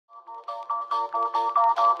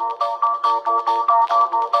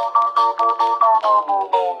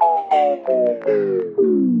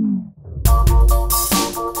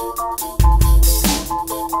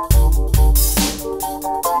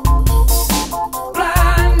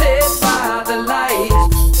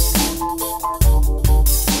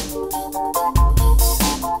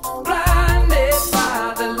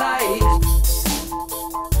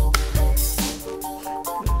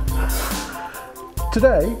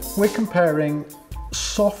Today we're comparing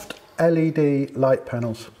soft LED light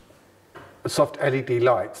panels. Soft LED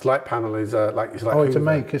lights. Light panel is like it's like. Oh, Hoover. it's a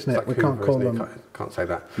make, isn't it? Like we Hoover, can't call isn't them. it? Can't say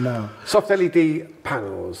that. No. Soft LED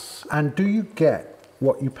panels. And do you get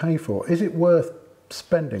what you pay for? Is it worth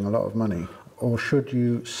spending a lot of money, or should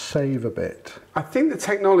you save a bit? I think the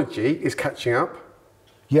technology is catching up.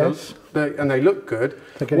 Yes. And they look good.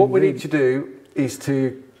 What we need to do is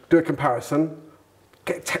to do a comparison,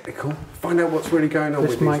 get technical, find out what's really going on with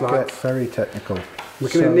these lights. This might get very technical. We're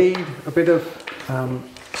going to need a bit of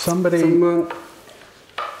somebody. Come on,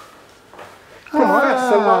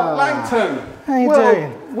 Mark Langton. How you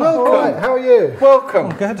doing? Welcome. Right, how are you? Welcome.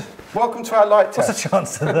 I'm good. Welcome to our light test. What's the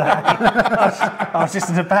chance of that? I was just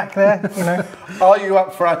in the back there, you know. Are you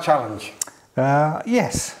up for our challenge?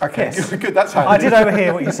 Yes. Okay, yes. good. That's how. I did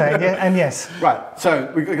overhear what you're saying, yeah, and yes. Right.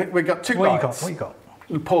 So we got two lights. What you got?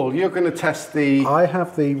 Paul, you're going to test the. I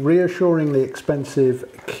have the reassuringly expensive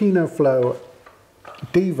KinoFlo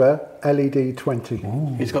Diva LED 20.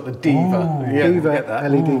 Ooh. He's got the Diva. Yeah, Diva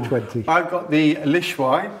LED 20. I've got the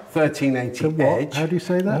Lishuai 1380 Edge. How do you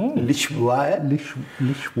say that? Lishuai.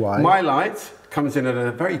 Lishuai. My light comes in at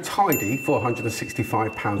a very tidy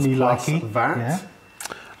 £465 plus VAT. Yeah.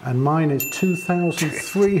 And mine is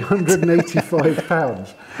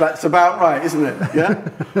 £2,385. That's about right, isn't it? Yeah?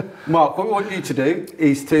 Mark, what we want you to do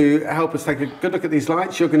is to help us take a good look at these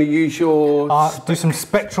lights. You're going to use your... do some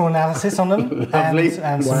spectral analysis on them.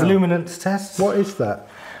 and some luminance tests. What is that?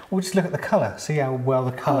 We'll just look at the colour, see how well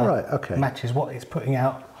the colour matches what it's putting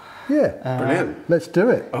out. Yeah. Brilliant. Let's do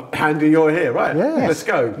it. Andy, you're here, right? Yeah. Let's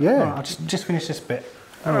go. Yeah. Right, I'll just finish this bit.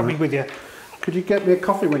 I'll be with you. Could you get me a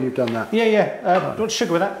coffee when you've done that? Yeah, yeah. Do you want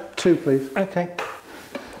sugar with that? 2, please. Okay.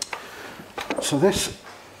 So this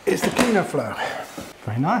is the KinoFlo.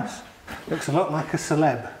 Very nice. Looks a lot like a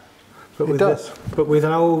celeb. But It does. But with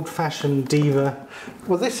an old-fashioned Diva.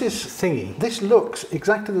 Well, this is thingy. This looks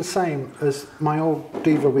exactly the same as my old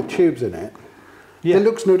Diva with tubes in it. Yeah. It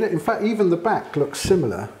looks no different. In fact, even the back looks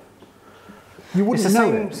similar. You wouldn't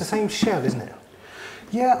know it. It's the same shell, isn't it?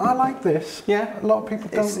 Yeah, I like this. Yeah. A lot of people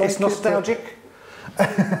don't like it. It's nostalgic.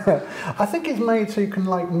 I think it's made so you can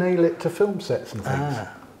like nail it to film sets and things.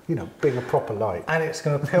 You know, being a proper light. And it's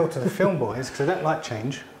going to appeal to the film boys because they don't like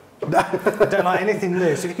change. They don't like anything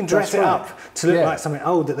new. So if you can dress it up to look like something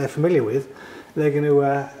old that they're familiar with, they're going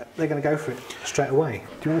to go for it straight away.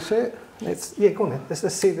 Do you want to see it? Go on then.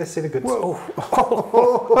 Let's see the goods. Whoa.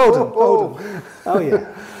 Hold on. Oh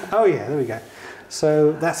yeah. There we go.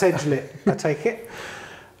 So that's edge lit. I take it.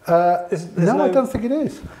 No, I don't think it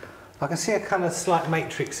is. I can see a kind of slight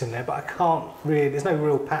matrix in there, but I can't really. There's no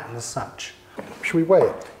real pattern as such. Should we weigh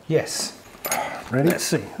it? Yes. Ready? Let's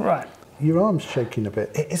see. Right. Your arm's shaking a bit.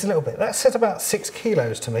 It is a little bit. That says about 6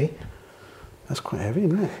 kilos to me. That's quite heavy,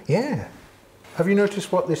 isn't it? Yeah. Have you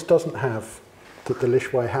noticed what this doesn't have that the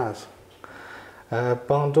Lishuai has?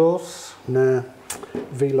 Barn doors? Nah.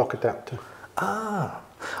 V-lock adapter. Oh,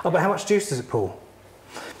 but how much juice does it pull?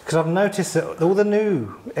 Because I've noticed that all the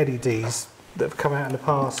new LEDs that have come out in the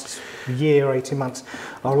past year or 18 months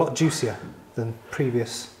are a lot juicier than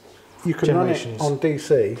previous You can generations. run it on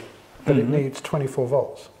DC, but it needs 24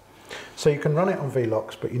 volts. So you can run it on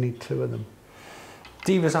V-locks, but you need 2 of them.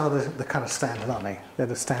 Divas are the kind of standard, aren't they? They're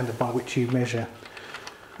the standard by which you measure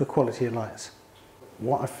the quality of lights.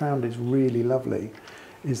 What I found is really lovely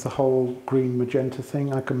is the whole green magenta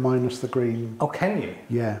thing. I can minus the green. Oh, can you?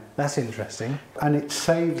 Yeah. That's interesting. And it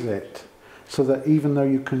saves it so that even though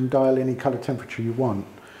you can dial any colour temperature you want,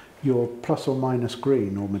 your plus or minus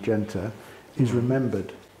green or magenta is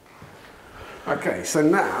remembered. Okay, so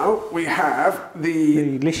now we have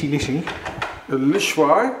the Lishy. The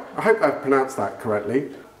Lishuai. I hope I've pronounced that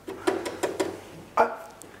correctly.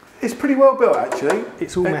 It's pretty well built, actually.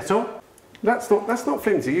 It's all metal. That's not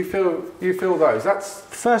flimsy. You feel those. That's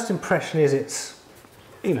first impression is it's,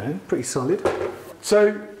 you know, pretty solid.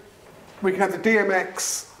 So we can have the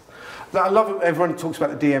DMX. I love it. Everyone talks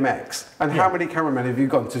about the DMX. And how many cameramen have you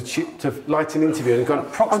gone to light an interview and gone?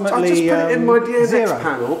 Approximately I just put it in my DMX 0.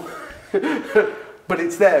 panel. But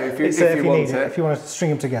it's there if you want it. If you want to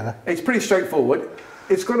string them together. It's pretty straightforward.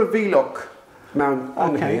 It's got a V-lock mount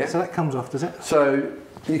on here. So that comes off, does it? So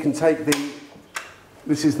you can take the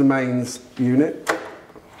This is the mains unit.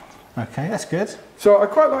 Okay, that's good. So I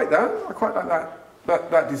quite like that. I quite like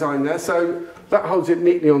that design there. So that holds it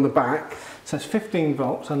neatly on the back. So it's 15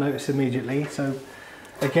 volts, I noticed immediately. So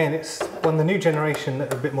again, it's one of the new generation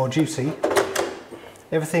that are a bit more juicy.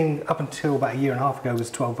 Everything up until about a year and a half ago was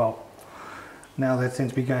 12 volt. Now they seem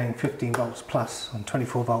to be going 15 volts plus and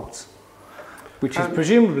 24 volts, which is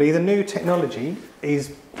presumably the new technology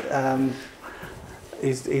is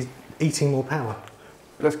eating more power.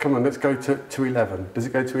 Let's go to 11. Does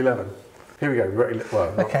it go to 11? Here we go.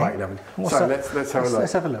 Well, not quite 11. So let's have a look.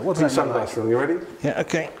 Let's have a look. What does that look like? You ready? Yeah.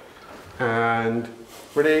 Okay. And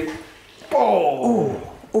ready. Oh,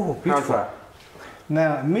 beautiful. How's that?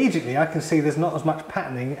 Now immediately I can see there's not as much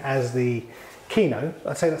patterning as the Kino.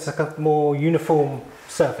 I'd say that's like a more uniform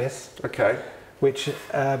surface. Okay. Which,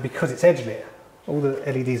 because it's edge lit, all the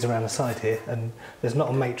LEDs around the side here, and there's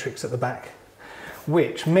not a matrix at the back,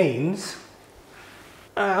 which means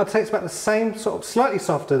I'd say it's about the same, sort of slightly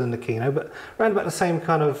softer than the Kino, but around about the same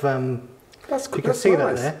kind of. That's good. You can see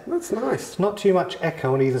that there. That's nice. It's not too much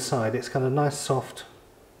echo on either side. It's kind of nice, soft,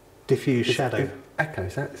 diffused shadow. Echo,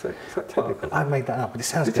 is that technical? Well, I made that up, but it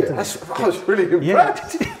sounds good. I was really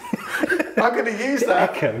impressed. Yeah. I'm going to use that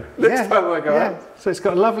echo next time I go out. So it's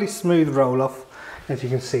got a lovely smooth roll off, as you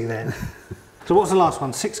can see there. So what's the last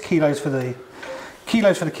one? 6 kilos for the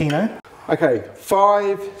Kino. Okay,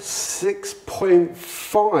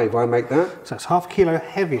 6.5. I make that. So it's half a kilo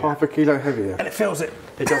heavier. Half a kilo heavier. And it fills it.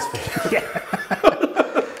 It does fit. Yeah.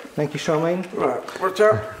 Thank you, Charmaine. Right, watch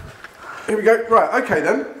out. Here we go. Right, okay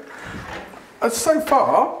then. So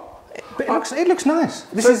far, but it looks nice.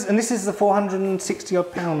 This is the 460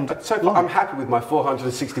 odd pound. So far, I'm happy with my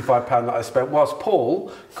 465 pound that I spent. Whilst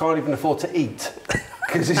Paul can't even afford to eat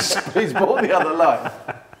because he's bought the other light.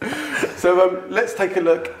 So let's take a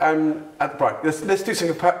look at the brightness. Let's do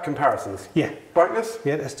some comparisons. Yeah. Brightness.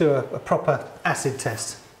 Yeah. Let's do a proper acid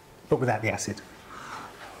test, but without the acid.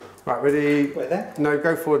 Right. Ready? Wait there. No.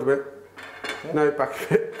 Go forward a bit. Yeah. No.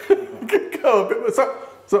 Back a bit. Go a bit. What's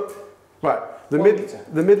up? Right. The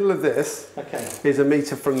middle of this is a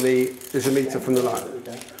meter from the light. There we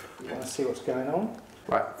go. You want to see what's going on?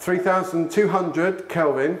 Right. 3,200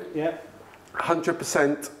 Kelvin. Yeah.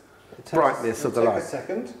 100% brightness of the light. A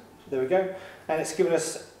second. There we go. And it's given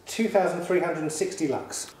us 2,360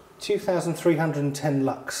 lux. 2,310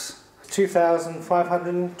 lux.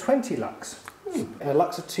 2,520 lux. And a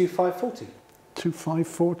lux of 2,540.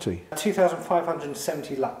 2,540.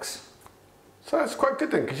 2,570 lux. So that's quite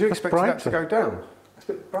good then, because you expect that to go down. It's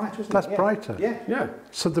a bit brighter, isn't it? That's brighter. Yeah.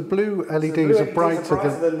 So the blue LEDs are brighter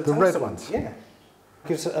than the red ones. Yeah.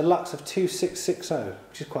 Gives a lux of 2,660,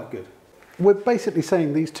 which is quite good. We're basically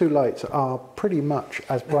saying these two lights are pretty much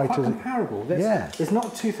as bright as... They're quite comparable. There's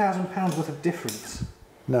not £2,000 worth of difference.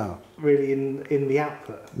 No. Really in the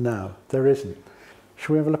output. No, there isn't.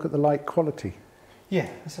 Shall we have a look at the light quality? Yeah,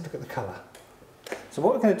 let's have a look at the colour. So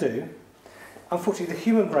what we're going to do, unfortunately the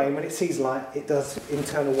human brain, when it sees light, it does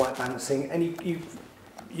internal white balancing, and you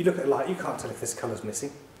look at light, you can't tell if this colour's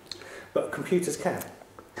missing, but computers can.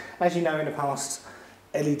 As you know, in the past,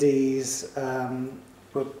 LEDs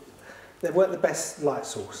they weren't the best light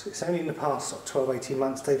source. It's only in the past sort of 12, 18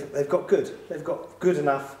 months they've got good. They've got good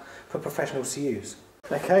enough for professionals to use.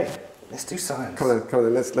 Okay, let's do science. Come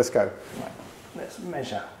on, let's go. Right, let's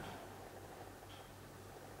measure.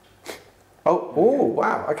 Oh,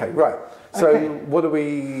 wow. Okay, right. So what do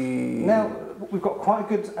we... Now, we've got quite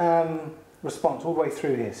a good response all the way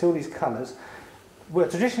through here. See all these colours. Well,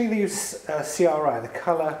 traditionally they use CRI, the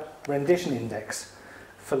Colour Rendition Index,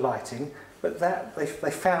 for lighting, but they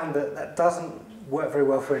found that doesn't work very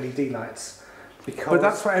well for LED lights. But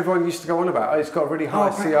that's what everyone used to go on about. Oh, it's got really high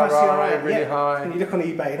CRI, really high. And you look on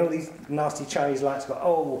eBay and all these nasty Chinese lights got,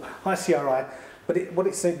 high CRI. But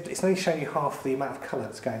it's only showing you half the amount of colour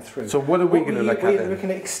that's going through. So what are we going to look at then? We're looking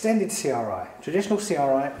at extended CRI. Traditional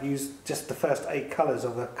CRI use just the first 8 colours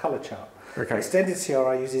of a colour chart. Okay. Extended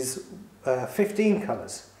CRI uses 15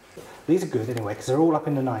 colours. These are good anyway because they're all up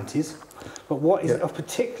in the 90s. But what is of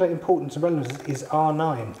particular importance and relevance is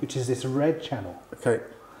R9, which is this red channel. Okay.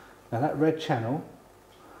 Now that red channel,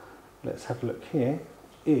 let's have a look here,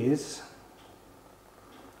 is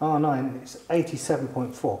R9, it's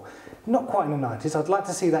 87.4. Not quite in the 90s, I'd like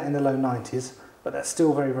to see that in the low 90s, but that's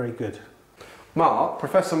still very, very good. Mark,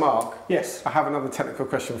 Professor Mark. Yes. I have another technical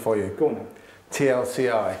question for you. Go on then.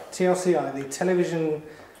 TLCI. TLCI, the Television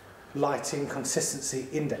Lighting Consistency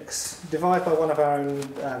Index, devised by one of our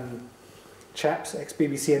own chaps,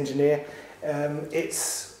 ex-BBC engineer.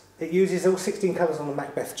 It uses all 16 colours on the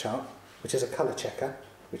Macbeth chart, which is a colour checker,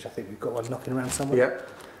 which I think we've got one knocking around somewhere.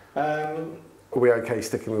 Yep. Are we okay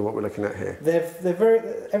sticking with what we're looking at here? They're very,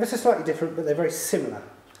 ever so slightly different, but they're very similar.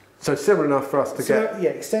 So similar enough for us to get...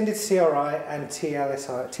 Yeah, extended CRI and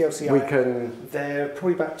TLCI. We can... They're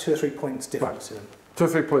probably about 2 or 3 points difference in them. 2 or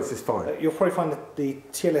 3 points is fine. You'll probably find that the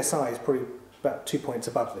TLSI is probably about 2 points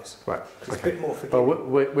above this. Right. It's a bit more forgiving. Well,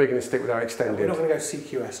 we're going to stick with our extended. We're not going to go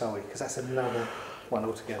CQS, are we? Because that's another one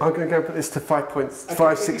altogether. I'm going to go put this to 5 points, Okay,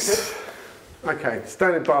 5, 6. Okay,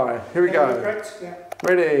 standing by. Here we go. Correct? Yeah.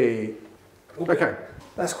 Ready. Okay.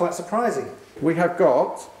 That's quite surprising. We have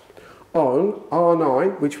got on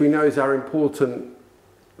R9, which we know is our important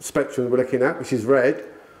spectrum we're looking at, which is red,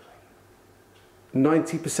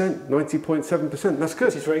 90%, 90.7%. That's good.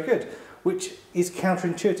 Which is very good. Which is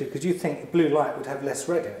counterintuitive because you think blue light would have less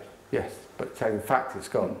red in it. Yes, but in fact it's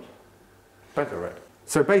got better red.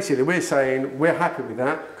 So basically we're saying we're happy with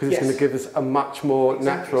that because it's going to give us a much more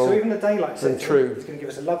natural So even the daylight setting, true. it's going to give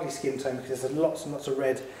us a lovely skin tone because there's lots and lots of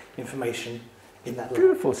red information in that light.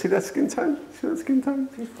 Beautiful. See that skin tone? See that skin tone?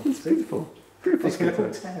 Beautiful. It's beautiful. Beautiful It's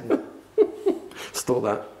going skin to tone. put 10. Store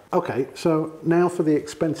that. Okay, so now for the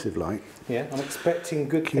expensive light. Yeah, I'm expecting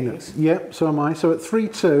good things. Yep, so am I. So at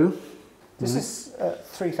 3.2. This is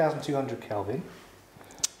 3,200 Kelvin.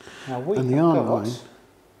 Now we And the have R9. got,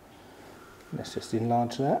 let's just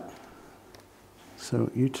enlarge that. So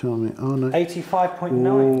you tell me. Oh no.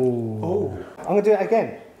 85.9. Oh. I'm going to do it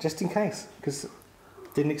again, just in case, because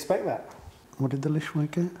didn't expect that. What did the Lishuai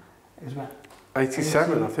get? It was about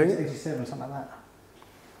 87, I think. 87, something like that.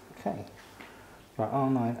 Okay. Right,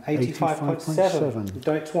 R9, 85.7. We've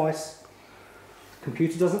done it twice.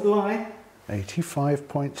 Computer doesn't lie.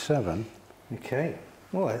 85.7. Okay.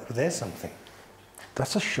 Well, there's something.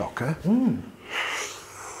 That's a shocker. Mm.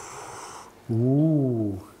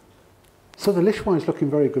 Ooh. So the Lishuai is looking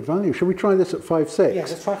very good value. Shall we try this at 5.6? Yeah,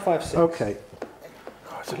 let's try 5.6. Okay.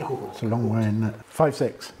 Oh, it's a long way, isn't it?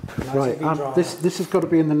 5.6. Nice Right. This has got to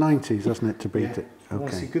be in the 90s, hasn't it, to beat it? I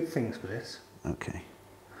want to see Okay. good things for this. Okay.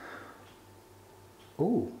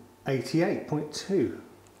 Ooh, 88.2.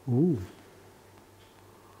 Ooh.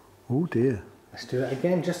 Oh dear. Let's do that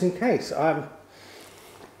again, just in case. I'm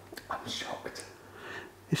shocked.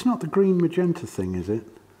 It's not the green magenta thing, is it?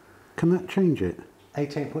 Can that change it?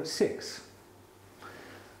 18.6.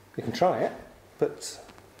 We can try it, but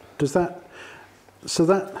Does that... So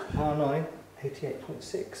that... R9,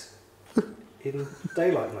 88.6 in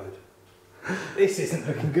daylight mode. This isn't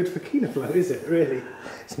looking good for KinoFlo, is it? Really?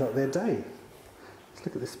 It's not their day. Let's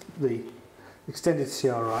look at this, the extended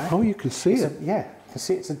CRI. Oh, you can see it. Yeah, you can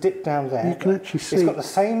see it's a dip down there. You can actually see... It's got the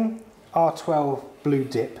same R12 blue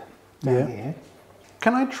dip down here.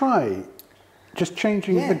 Can I try just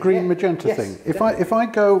changing the green magenta thing? If I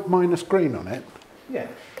go minus green on it, yeah,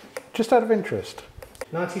 just out of interest.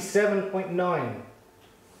 97.9.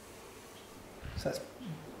 So that's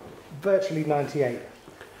virtually 98,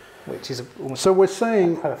 which is almost So we're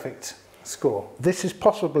saying a perfect score. this is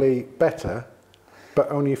possibly better, but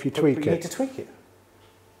only if you tweak But you need it. to tweak it.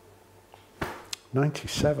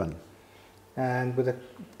 97. And with a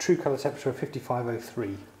true colour temperature of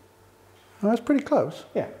 5503. Oh, that's pretty close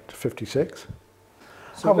Yeah. to 56.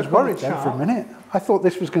 So I was look on worried the then for a chart. minute. I thought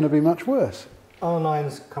this was going to be much worse.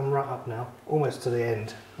 R9's come right up now, almost to the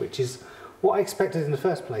end, which is what I expected in the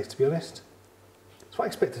first place, to be honest. It's what I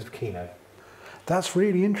expected of Kino. That's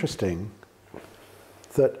really interesting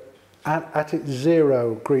that at its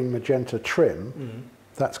 0 green magenta trim,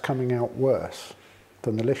 that's coming out worse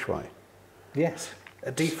than the Lishuai. Yes,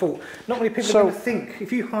 a default. Not many people So- are going to think,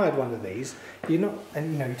 if you hired one of these, you're not,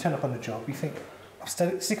 and you turn up on the job, you think, I'll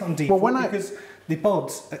stick it on default because the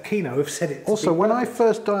bods at Kino have said it. Also, when I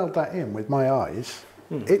first dialed that in with my eyes,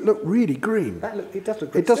 it looked really green. It does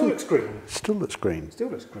look green. It doesn't. Still looks green. Still looks green. Still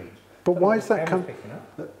looks green. But why is that camera's picking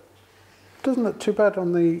up? Doesn't look too bad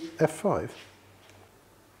on the F5.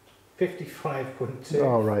 55.2.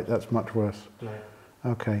 Oh, right, that's much worse. No.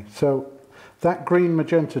 Okay, so that green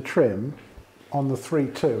magenta trim on the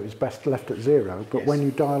 3.2 is best left at 0, but Yes. when you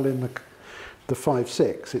dial in the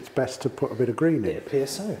 5.6, it's best to put a bit of green It in. appears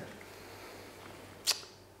so.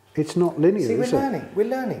 It's not linear, See, is we're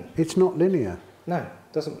learning. It's not linear. No,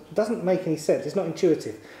 doesn't make any sense. It's not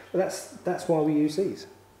intuitive. But that's why we use these.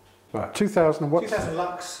 Right, 2000 and what? 2000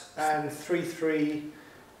 lux and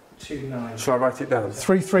 3329. Shall I write it down?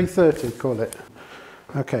 3330, call it.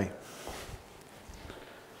 Okay.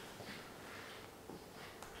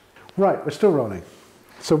 Right, we're still rolling.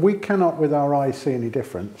 So we cannot with our eyes see any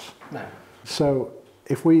difference. No. So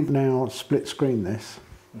if we now split screen this,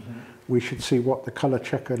 we should see what the colour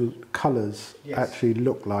checker colours Yes. actually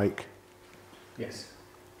look like Yes.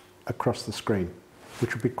 across the screen,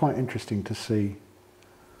 which would be quite interesting to see.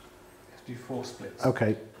 Let's do 4 splits.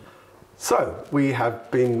 Okay, So we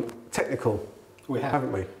have been technical,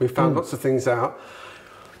 haven't we? We've found lots of things out.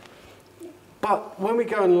 But when we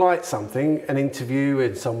go and light something, an interview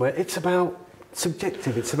in somewhere, it's about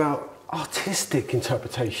subjective, it's about artistic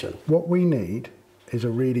interpretation. What we need is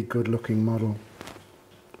a really good looking model.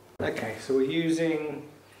 Okay, so we're using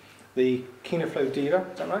the KinoFlo Diva,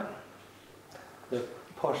 is that right? The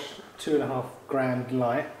posh 2.5 grand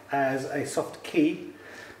light as a soft key,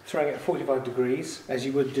 throwing it at 45 degrees, as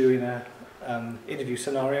you would do in a interview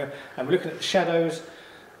scenario. And we're looking at the shadows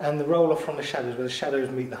and the roll off from the shadows, where the shadows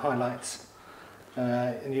meet the highlights.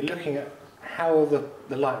 And you're looking at how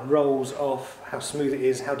the light rolls off, how smooth it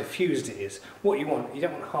is, how diffused it is. What you want, you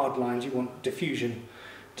don't want hard lines, you want diffusion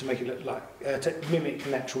to make it look like, to mimic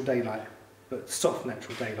natural daylight, but soft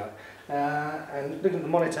natural daylight. And looking at the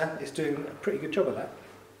monitor, it's doing a pretty good job of that.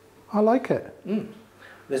 I like it.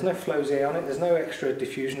 There's no flows here on it, there's no extra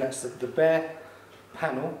diffusion, that's the bare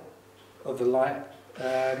panel of the light,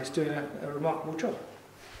 and it's doing a remarkable job.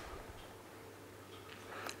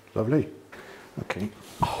 Lovely. Okay.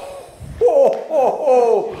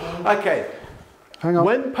 Okay. Hang on.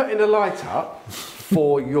 When putting a light up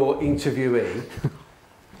for your interviewee,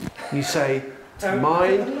 you say,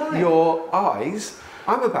 mind your eyes,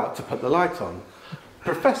 I'm about to put the light on.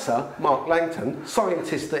 Professor Mark Langton,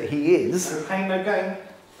 scientist that he is, No pain, no gain.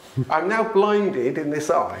 I'm now blinded in this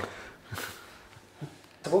eye.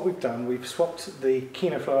 So what we've done, we've swapped the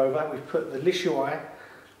KinoFlo over, we've put the Lishuai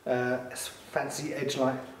fancy edge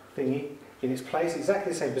light thingy in its place,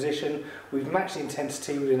 exactly the same position. We've matched the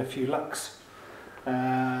intensity within a few lux.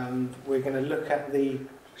 We're going to look at the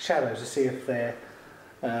shadows to see if they're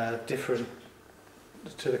different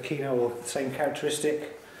to the Kino or the same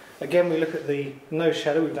characteristic. Again, we look at the nose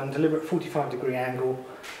shadow. We've done deliberate 45-degree angle,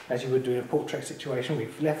 as you would do in a portrait situation.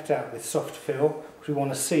 We've left out this soft fill, because we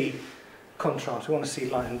want to see contrast. We want to see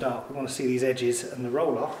light and dark. We want to see these edges and the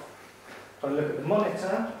roll-off. If I look at the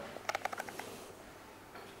monitor,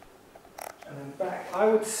 and then back, I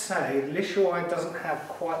would say Lishuai doesn't have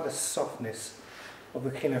quite the softness of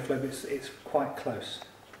the KinoFlo, but it's quite close.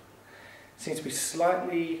 It seems to be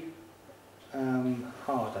slightly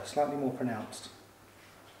harder, slightly more pronounced.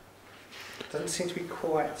 Doesn't seem to be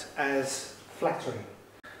quite as flattering.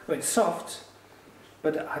 Well, it's soft,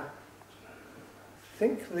 but I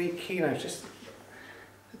think the Kino just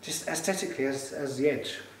aesthetically has the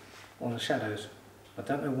edge on the shadows. I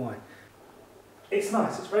don't know why. It's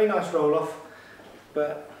nice, it's a very nice roll off,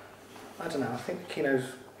 but I don't know, I think the Kino's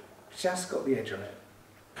just got the edge on it.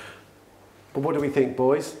 But what do we think,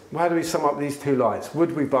 boys? How do we sum up these two lights?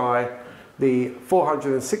 Would we buy the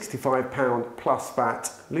 £465 plus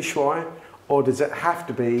VAT Lishuai, or does it have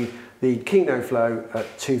to be the KinoFlo at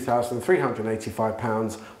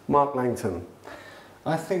 £2,385 Mark Langton?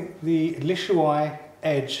 I think the Lishuai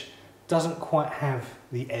edge doesn't quite have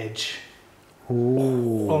the edge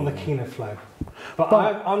on the KinoFlo. But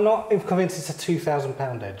I'm not convinced it's a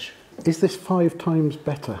 £2,000 edge. Is this 5 times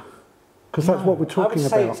better? Because that's what we're talking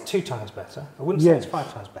about. I would say it's 2 times better. I wouldn't say it's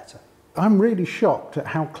 5 times better. I'm really shocked at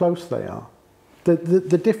how close they are.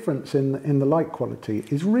 The difference in the light quality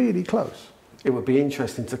is really close. It would be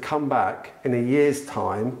interesting to come back in a year's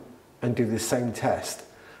time and do the same test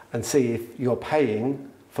and see if you're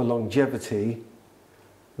paying for longevity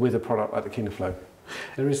with a product like the KinoFlo.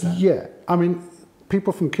 There is that. Yeah, I mean,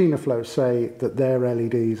 people from KinoFlo say that their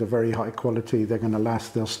LEDs are very high quality, they're going to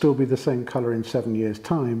last, they'll still be the same colour in 7 years'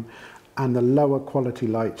 time, and the lower quality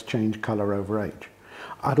lights change colour over age.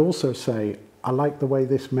 I'd also say I like the way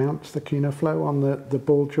this mounts the KinoFlo on the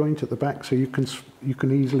ball joint at the back, so you can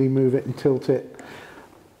easily move it and tilt it.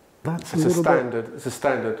 That's It's a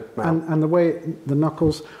standard mount. And the way the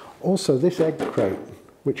knuckles, also this egg crate,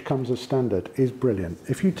 which comes as standard, is brilliant.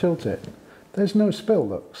 If you tilt it, there's no spill,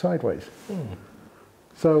 look, sideways.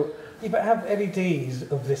 So, yeah, but have LEDs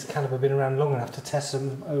of this calibre been around long enough to test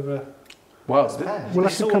them over? Well, we'll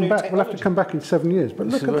have to come back. We'll have to come back in 7 years. But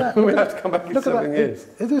look at that. We'll have to come back in 7 years.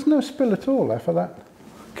 There's no spill at all after that.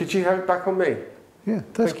 Could you have it back on me? Yeah,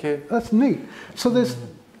 Thank you. That's neat. So there's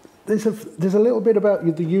a little bit about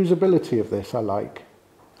the usability of this I like,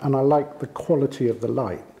 and I like the quality of the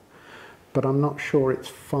light, but I'm not sure it's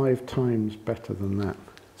 5 times better than that.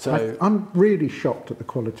 So I'm really shocked at the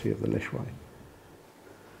quality of the Lishuai.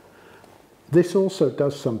 This also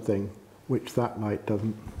does something which that light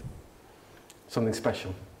doesn't. Something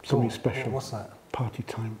special. Something special. What's that? Party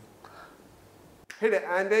time. Hit it,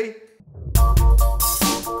 Andy.